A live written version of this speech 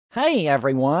Hey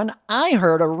everyone, I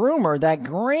heard a rumor that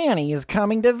Granny is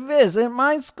coming to visit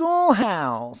my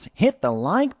schoolhouse. Hit the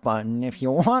like button if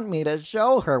you want me to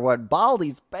show her what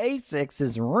Baldi's Basics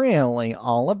is really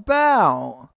all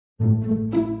about.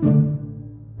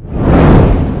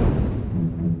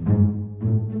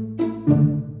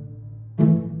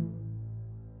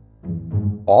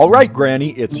 All right,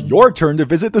 Granny, it's your turn to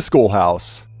visit the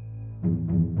schoolhouse.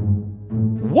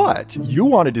 What? You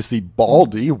wanted to see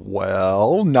Baldi?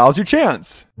 Well, now's your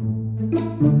chance.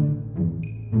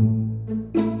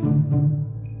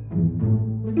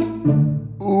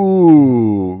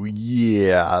 Ooh,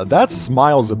 yeah, that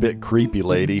smile's a bit creepy,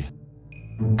 lady.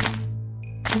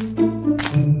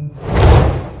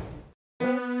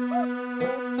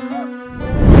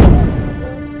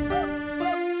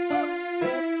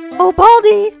 Oh,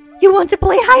 Baldi, you want to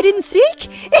play hide and seek?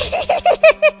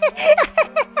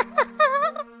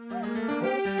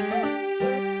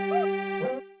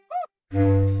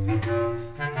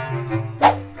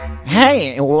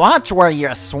 Hey, watch where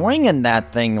you're swinging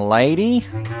that thing, lady.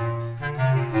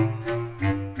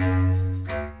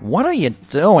 What are you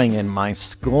doing in my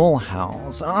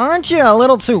schoolhouse? Aren't you a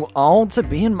little too old to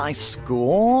be in my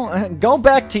school? Go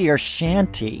back to your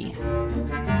shanty.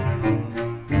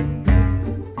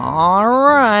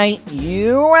 Alright,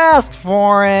 you asked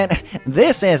for it.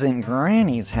 This isn't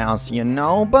Granny's house, you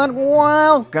know, but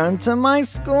welcome to my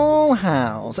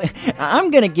schoolhouse. I'm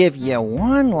gonna give you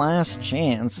one last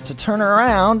chance to turn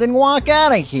around and walk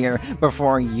out of here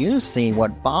before you see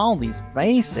what Baldi's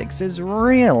Basics is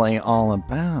really all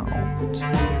about.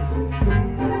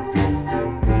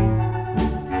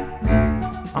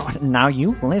 Now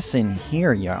you listen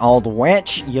here, you old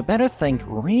witch. You better think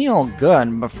real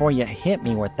good before you hit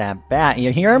me with that bat.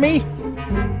 You hear me?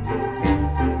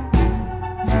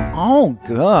 Oh,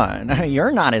 good.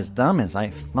 You're not as dumb as I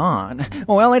thought.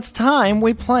 Well, it's time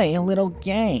we play a little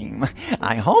game.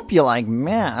 I hope you like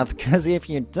math, because if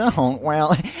you don't,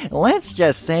 well, let's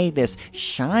just say this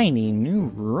shiny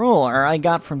new ruler I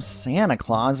got from Santa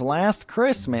Claus last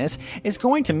Christmas is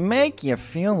going to make you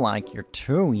feel like you're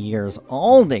 2 years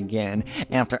old again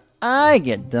after I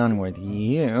get done with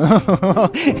you.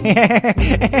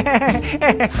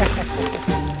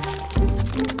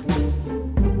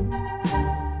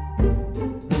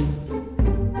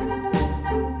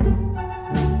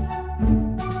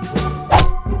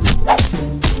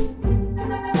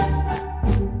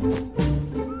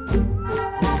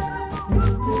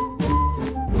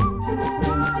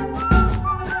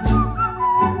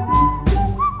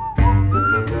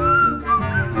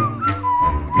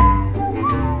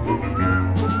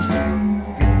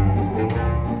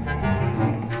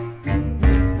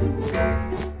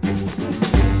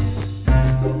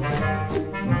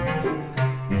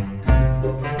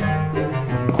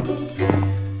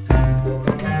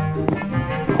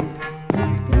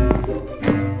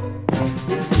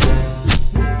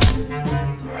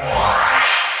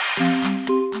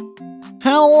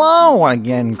 Hello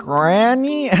again,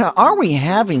 Granny. Are we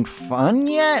having fun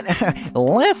yet?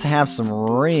 Let's have some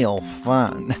real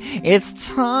fun.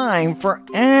 It's time for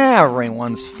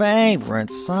everyone's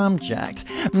favorite subject,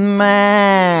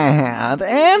 math.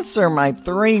 Answer my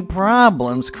 3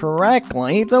 problems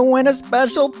correctly to win a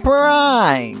special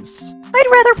prize. I'd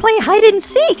rather play hide and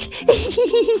seek.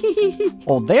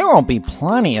 Well, there will be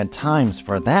plenty of times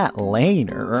for that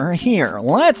later. Here,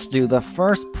 let's do the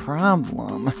first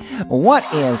problem. What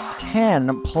is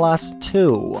 10 plus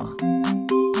 2?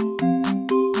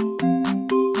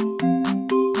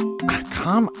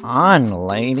 Come on,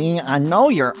 lady. I know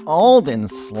you're old and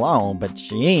slow, but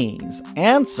geez,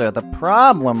 answer the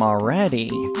problem already.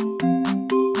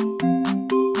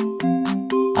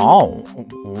 Oh,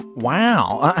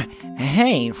 wow.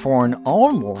 Hey, for an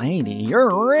old lady,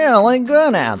 you're really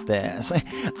good at this.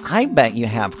 I bet you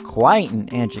have quite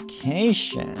an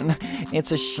education.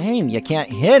 It's a shame you can't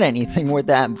hit anything with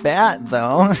that bat,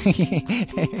 though.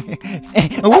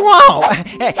 Whoa!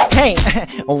 Hey,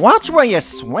 watch where you're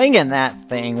swinging that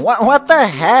thing. What the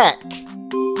heck?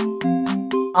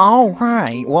 All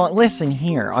right, well, listen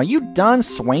here. Are you done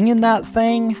swinging that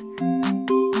thing?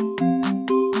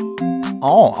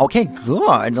 Oh, okay,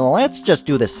 good. Let's just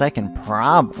do the second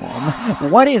problem.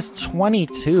 What is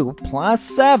 22 plus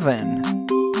 7?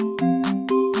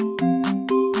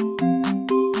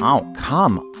 Oh,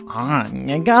 come on.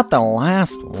 You got the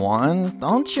last one.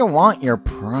 Don't you want your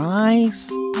prize?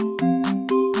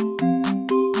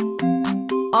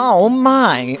 Oh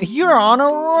my, you're on a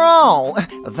roll!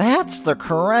 That's the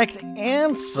correct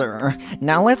answer.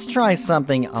 Now let's try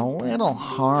something a little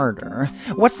harder.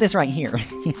 What's this right here?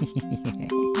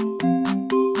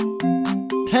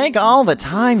 Take all the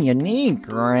time you need,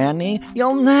 Granny.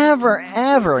 You'll never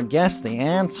ever guess the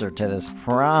answer to this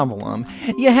problem.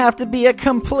 You have to be a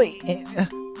complete...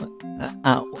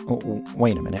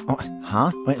 wait a minute.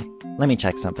 Huh? Wait, let me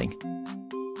check something.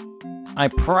 I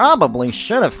probably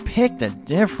should have picked a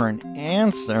different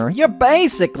answer. You're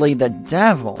basically the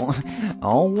devil.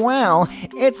 Oh well,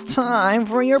 it's time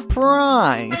for your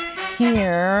prize.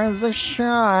 Here's a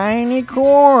shiny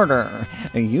quarter.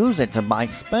 Use it to buy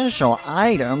special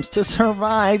items to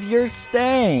survive your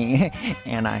stay.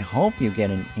 And I hope you get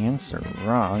an answer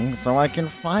wrong so I can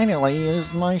finally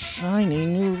use my shiny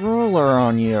new ruler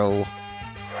on you.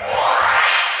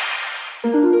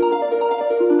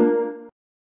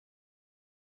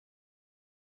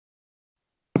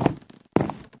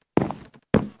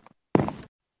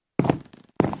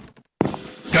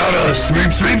 Gotta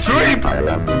sweep, sweep, sweep! I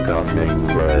am coming,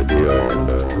 ready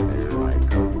order. Here I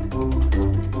come.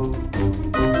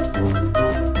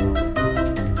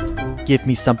 Give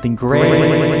me something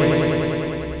great.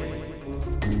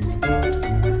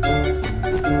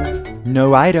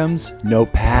 No items, no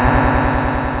pass.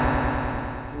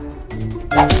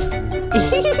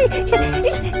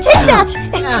 Take that!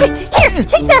 Here,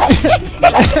 take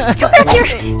that! Come back here!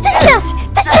 Take that!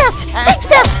 Take that! Take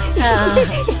that!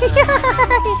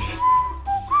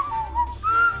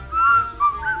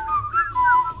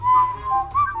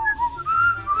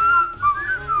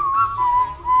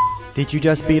 Did you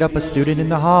just beat up a student in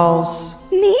the halls?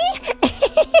 Me?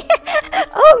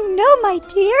 Oh no, my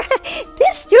dear.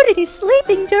 This student is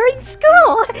sleeping during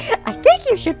school. I think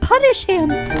you should punish him.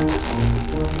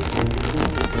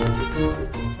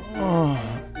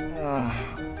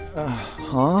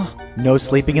 Huh? No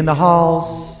sleeping in the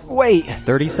halls. Wait,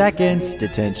 30 seconds.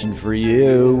 Detention for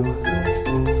you.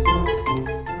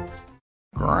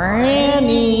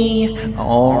 Granny,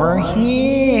 over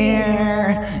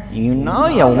here. You know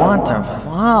you want to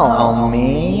follow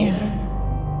me.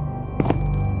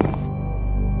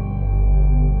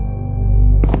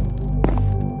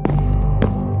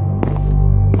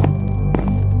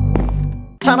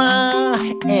 Ta-da!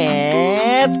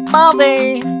 It's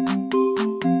Baldi!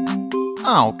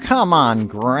 Oh, come on,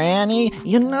 Granny.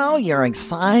 You know you're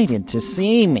excited to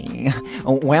see me.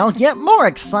 Well, get more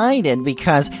excited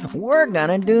because we're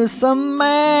gonna do some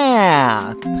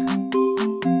math.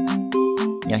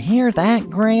 You hear that,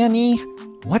 Granny?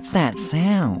 What's that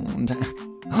sound?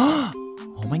 Oh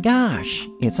my gosh,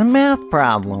 it's a math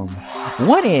problem.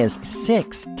 What is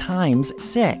 6 times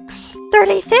 6?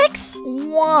 36?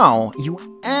 Whoa, you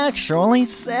actually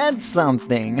said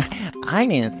something. I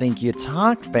didn't think you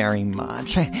talked very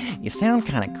much. You sound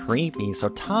kind of creepy, so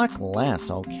talk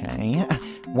less, okay?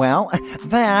 Well,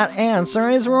 that answer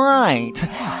is right.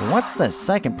 What's the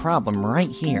second problem right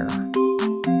here?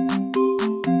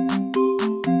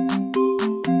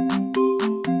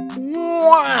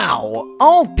 Wow!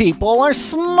 Old people are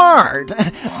smart!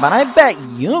 But I bet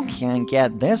you can't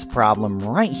get this problem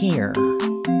right here.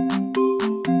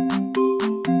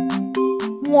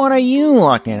 What are you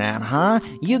looking at, huh?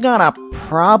 You got a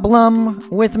problem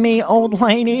with me, old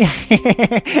lady? Hey,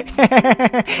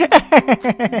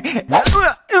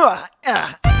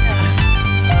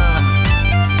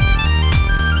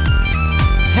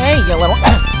 you little...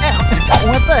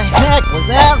 What the heck was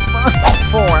that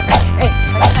for? Hey,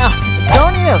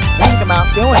 don't you think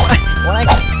about doing what I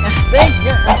think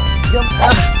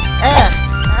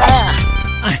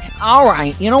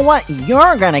Alright, you know what?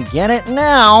 You're gonna get it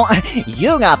now.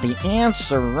 You got the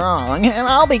answer wrong, and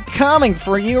I'll be coming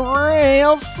for you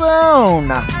real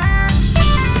soon.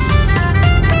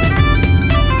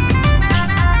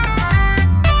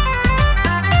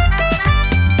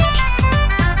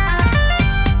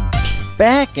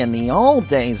 Back in the old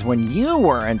days when you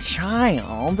were a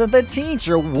child, the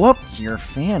teacher whooped your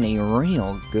fanny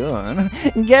real good.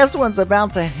 Guess what's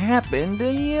about to happen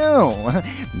to you?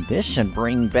 This should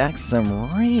bring back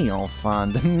some real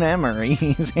fond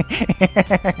memories.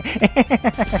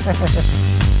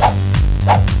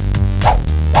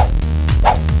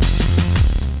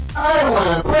 I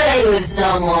wanna play with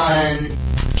someone.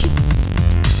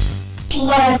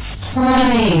 Let's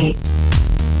play.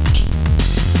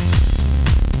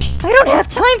 I don't have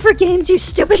time for games, you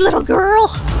stupid little girl.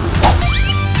 I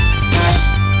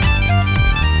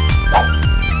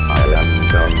am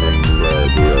coming,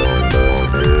 ready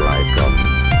order. Here I come.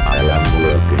 I am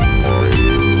looking for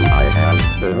you. I have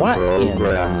been What in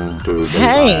programmed to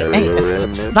Hey,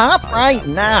 devour stop right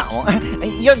now.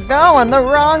 You're going the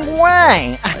wrong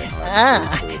way.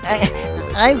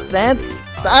 I said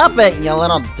stop it, you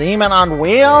little demon on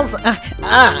wheels.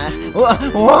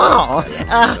 Whoa.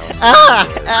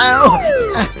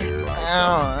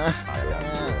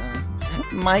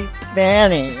 my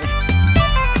fanny.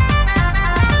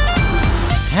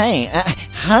 Hey,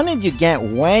 how did you get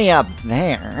way up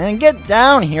there? And get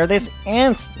down here this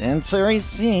instant to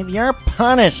receive your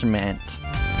punishment.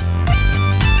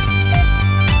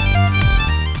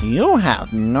 You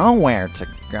have nowhere to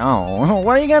go.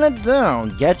 What are you gonna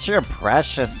do? Get your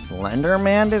precious Slender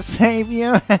Man to save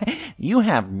you? You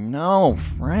have no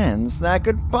friends that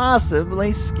could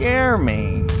possibly scare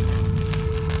me.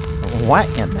 What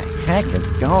in the heck is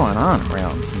going on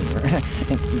around here?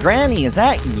 Granny, is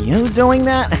that you doing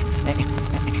that?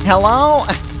 Hello?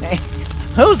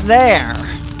 Who's there?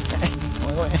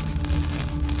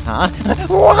 Huh?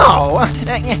 Whoa!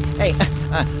 Hey,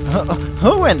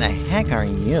 who in the heck are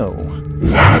you?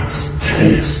 Let's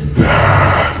taste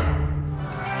death.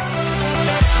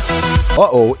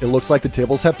 Uh-oh, it looks like the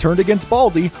tables have turned against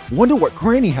Baldi. Wonder what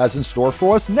Granny has in store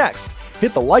for us next.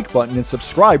 Hit the like button and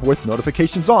subscribe with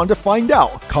notifications on to find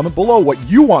out. Comment below what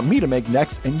you want me to make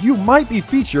next, and you might be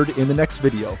featured in the next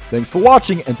video. Thanks for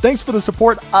watching, and thanks for the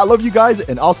support. I love you guys,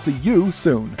 and I'll see you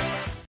soon.